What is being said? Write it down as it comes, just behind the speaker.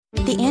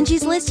The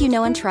Angie's List you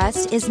know and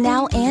trust is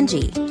now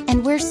Angie,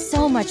 and we're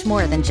so much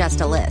more than just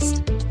a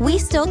list. We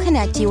still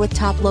connect you with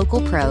top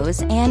local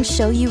pros and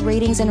show you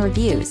ratings and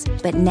reviews,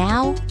 but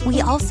now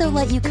we also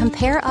let you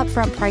compare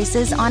upfront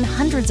prices on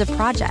hundreds of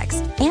projects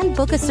and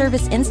book a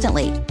service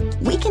instantly.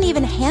 We can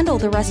even handle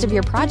the rest of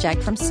your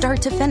project from start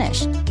to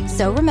finish.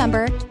 So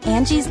remember,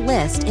 Angie's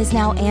List is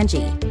now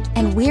Angie,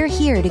 and we're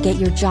here to get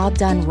your job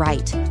done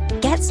right.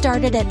 Get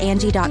started at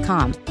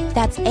Angie.com.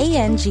 That's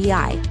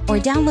ANGI, or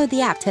download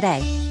the app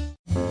today.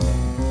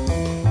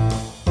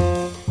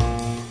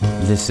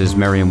 This is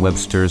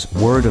Merriam-Webster's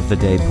Word of the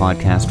Day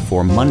podcast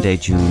for Monday,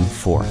 June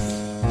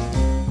 4th.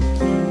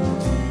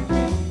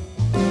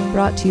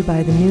 Brought to you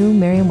by the new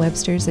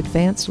Merriam-Webster's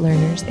Advanced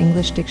Learners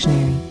English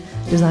Dictionary,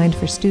 designed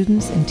for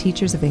students and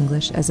teachers of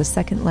English as a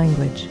second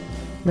language.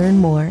 Learn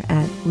more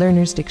at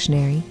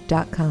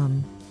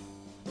learnersdictionary.com.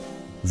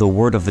 The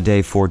word of the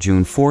day for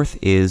June 4th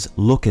is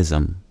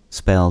lookism,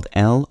 spelled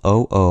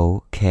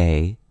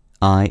Lookism.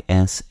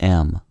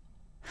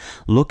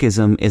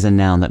 Lookism is a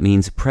noun that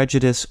means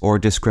prejudice or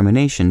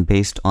discrimination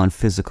based on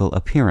physical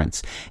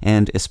appearance,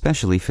 and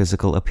especially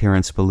physical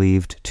appearance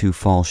believed to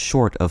fall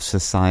short of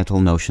societal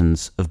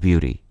notions of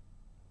beauty.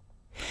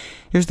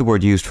 Here's the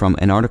word used from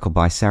an article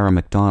by Sarah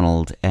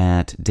McDonald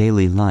at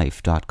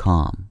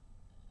dailylife.com.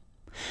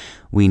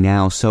 We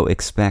now so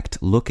expect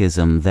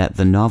lookism that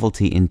the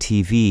novelty in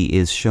TV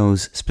is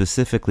shows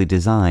specifically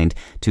designed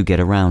to get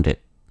around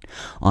it.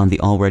 On the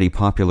already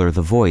popular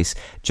The Voice,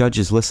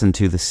 judges listen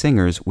to the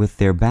singers with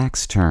their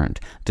backs turned,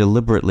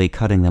 deliberately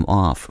cutting them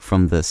off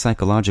from the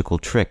psychological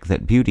trick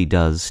that beauty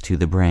does to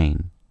the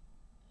brain.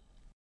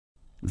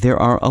 There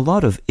are a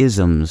lot of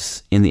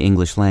isms in the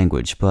English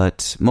language,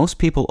 but most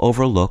people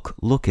overlook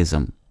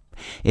lookism.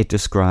 It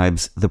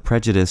describes the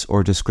prejudice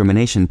or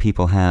discrimination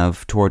people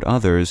have toward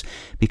others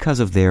because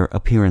of their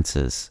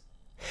appearances.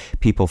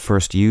 People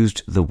first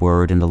used the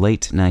word in the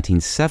late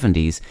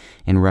 1970s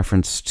in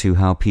reference to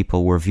how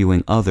people were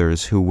viewing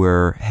others who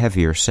were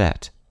heavier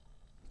set.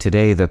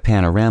 Today, the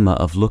panorama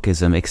of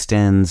lookism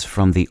extends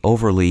from the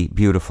overly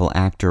beautiful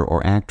actor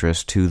or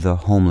actress to the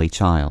homely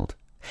child.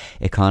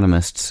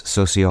 Economists,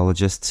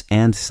 sociologists,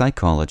 and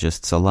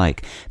psychologists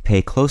alike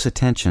pay close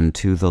attention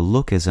to the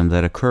lookism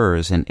that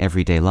occurs in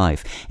everyday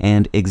life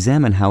and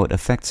examine how it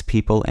affects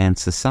people and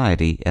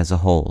society as a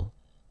whole.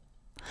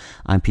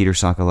 I'm Peter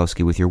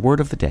Sokolowski with your Word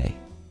of the Day.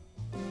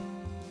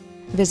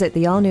 Visit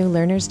the all-new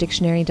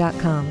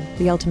learnersdictionary.com,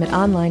 the ultimate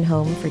online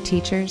home for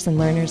teachers and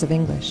learners of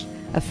English.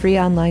 A free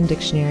online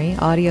dictionary,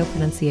 audio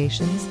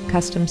pronunciations,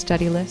 custom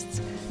study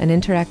lists, and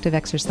interactive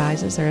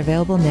exercises are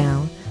available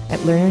now at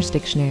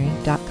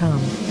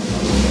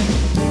learnersdictionary.com.